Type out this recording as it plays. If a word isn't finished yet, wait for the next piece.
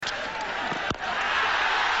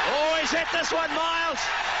He's hit this one, Miles.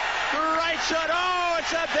 Great shot. Oh,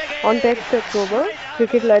 it's a big On hit. 10th October,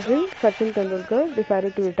 cricket legend Sachin Tendulkar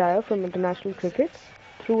decided to retire from international cricket.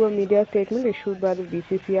 Through a media statement issued by the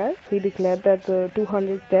BCCI, he declared that the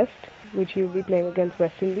 200th Test, which he will be playing against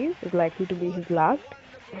West Indies, is likely to be his last.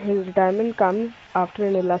 His retirement comes after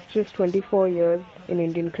an illustrious 24 years in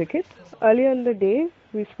Indian cricket. Earlier in the day,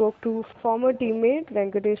 we spoke to former teammate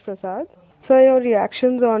Venkatesh Prasad. Sir, your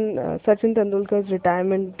reactions on Sachin Tendulkar's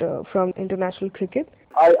retirement from international cricket?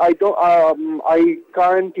 I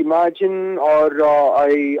can't imagine, or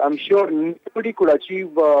I'm sure nobody could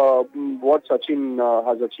achieve what Sachin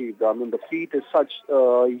has achieved. I mean, the feat is such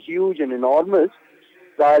huge and enormous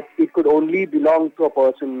that it could only belong to a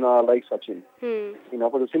person like Sachin. You know,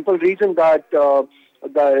 for the simple reason that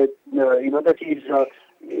that he's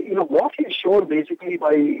what he showed basically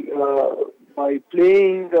by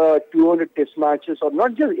playing 200 Test matches, or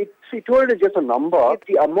not just 200 is just a number.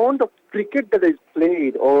 The amount of cricket that is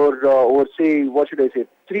played, or say, what should I say,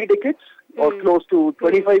 3 decades or close to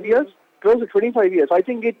 25 years. Close to 25 years. I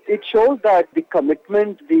think it shows that the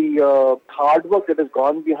commitment, the hard work that has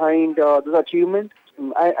gone behind this achievement,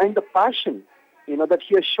 and the passion, that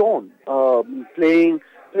he has shown playing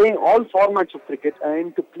all formats of cricket,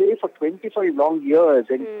 and to play for 25 long years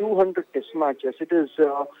and 200 Test matches.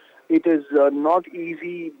 It is not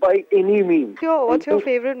easy by any means. What's your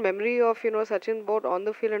favorite memory of Sachin, both on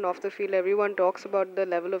the field and off the field? Everyone talks about the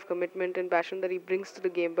level of commitment and passion that he brings to the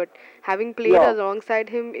game, but having played alongside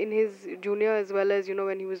him in his junior as well as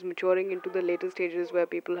when he was maturing into the later stages where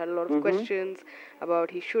people had a lot of questions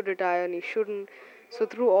about he should retire and he shouldn't. So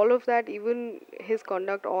through all of that, even his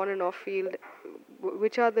conduct on and off field,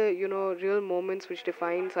 which are the real moments which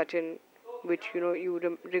define Sachin, which you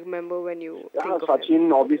remember when you think of Sachin,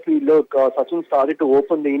 him? obviously, look, Sachin started to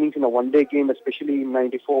open the innings in a one-day game, especially in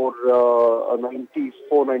 94,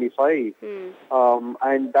 95.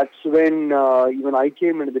 And that's when even I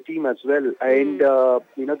came into the team as well. And, the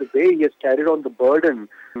way he has carried on the burden,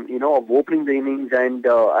 of opening the innings and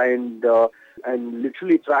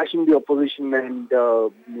literally trashing the opposition and,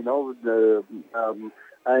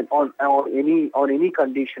 and on any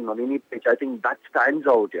condition, on any pitch, I think that stands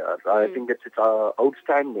out here. I think it's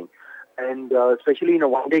outstanding. And especially in a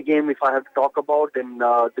one-day game, if I have to talk about, in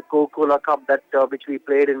the Coca-Cola Cup that which we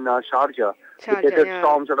played in Sharjah, the Desert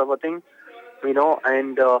Storm sort of a thing,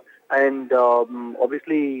 and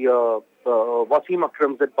obviously Wasim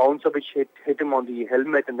Akram's that bouncer which hit him on the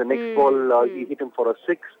helmet, and the next ball he hit him for a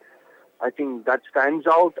 6. I think that stands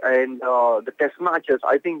out. And the Test matches,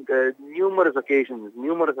 I think numerous occasions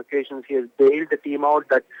he has bailed the team out.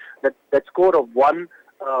 That score of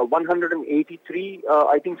 183,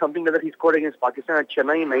 I think something like that he scored against Pakistan at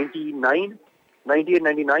Chennai in 99.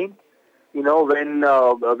 When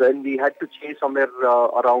we had to chase somewhere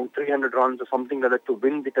around 300 runs or something like that to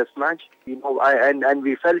win the Test match. And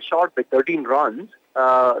we fell short by 13 runs.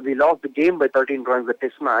 We lost the game by 13 runs, the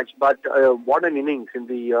Test match. But what an innings in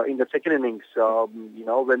the second innings!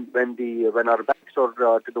 When our backs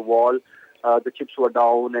were to the wall, the chips were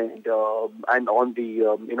down, and on the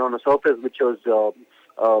on a surface which was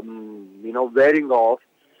wearing off.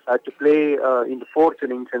 To play in the fourth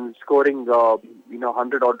innings and scoring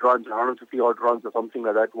 100 odd runs, 150 odd runs or something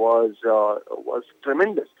like that was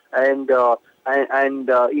tremendous. And in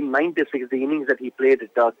 '96, the innings that he played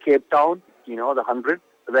at Cape Town, the 100,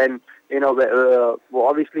 when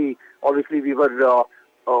obviously we were.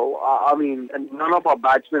 None of our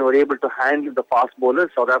batsmen were able to handle the fast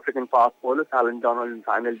bowlers, South African fast bowlers, Alan Donald and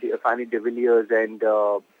Fanny de Villiers and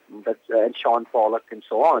Sean Pollock and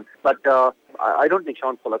so on. But I don't think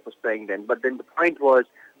Sean Pollock was playing then. But then the point was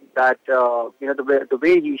that the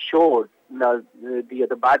way he showed the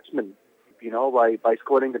batsmen, by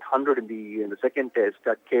scoring that 100 in the second Test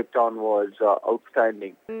at Cape Town was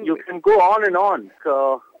outstanding. You can go on and on.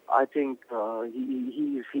 I think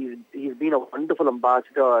he's been a wonderful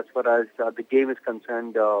ambassador as far as the game is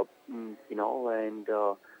concerned.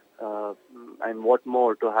 And what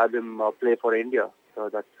more to have him play for India. So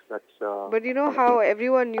that's. But how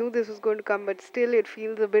everyone knew this was going to come, but still it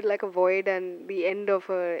feels a bit like a void and the end of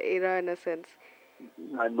an era in a sense.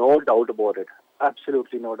 No doubt about it.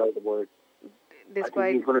 Absolutely no doubt about it. Despite... I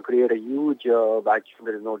think he's going to create a huge vacuum.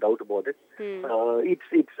 There is no doubt about it.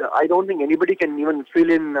 I don't think anybody can even fill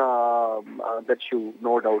in that shoe.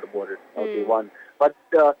 No doubt about it. Okay, one. But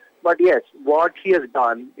yes, what he has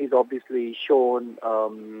done is obviously shown.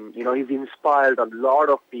 He's inspired a lot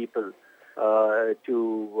of people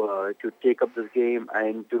to take up this game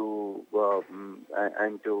and to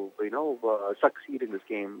succeed in this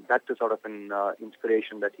game. That's the sort of an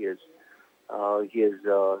inspiration that he has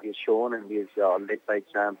shown, and he has led by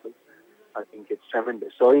example. I think it's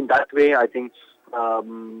tremendous. So in that way, I think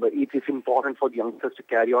it is important for the youngsters to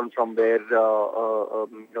carry on from where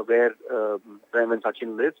when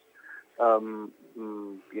Sachin lives.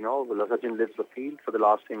 Sachin lives the field for the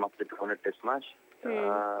last time after the 200 Test match.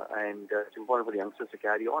 And it's important for the youngsters to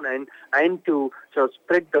carry on and to sort of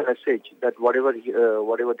spread the message that whatever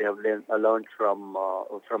they have learned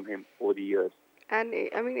from him over the years. And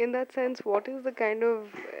I mean, in that sense, what is the kind of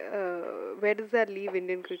where does that leave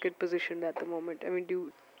Indian cricket positioned at the moment? I mean,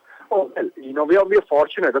 Oh well, we are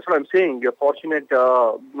fortunate. That's what I'm saying. We are fortunate,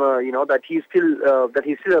 that he's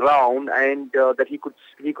still around, and that he could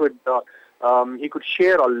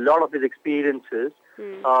share a lot of his experiences,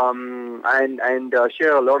 and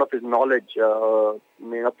share a lot of his knowledge.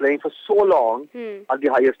 Playing for so long at the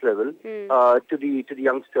highest level to the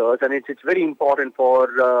youngsters, and it's very important for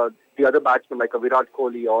the other batsmen like a Virat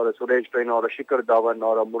Kohli or a Suresh Raina or a Shikhar Dhawan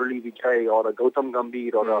or a Murali Vijay or a Gautam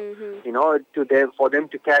Gambhir or for them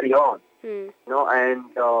to carry on,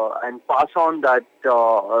 and pass on that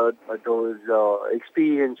those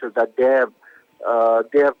experiences that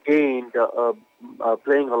they have gained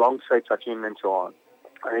playing alongside Sachin and so on.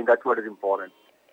 I think that's what is important.